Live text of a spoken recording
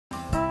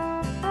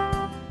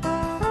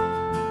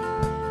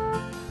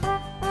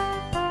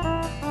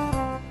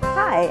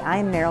Hi,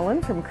 I'm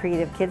Marilyn from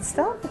Creative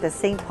Kidstuff at the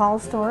St. Paul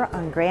store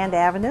on Grand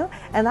Avenue,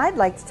 and I'd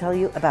like to tell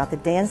you about the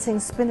Dancing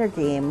Spinner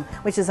game,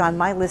 which is on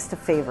my list of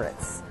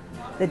favorites.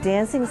 The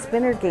Dancing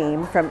Spinner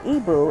game from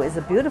eeBoo is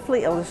a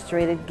beautifully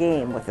illustrated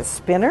game with a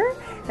spinner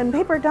and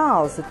paper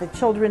dolls that the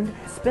children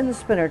spin the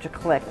spinner to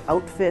collect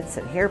outfits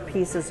and hair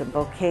pieces and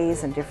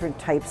bouquets and different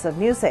types of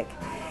music.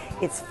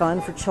 It's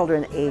fun for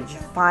children age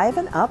 5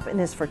 and up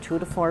and is for 2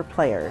 to 4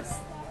 players.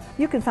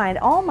 You can find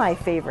all my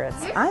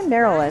favorites, I'm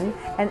Marilyn,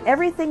 and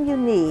everything you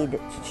need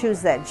to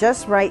choose that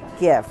just right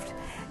gift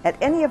at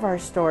any of our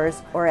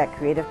stores or at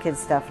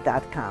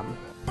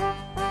creativekidstuff.com.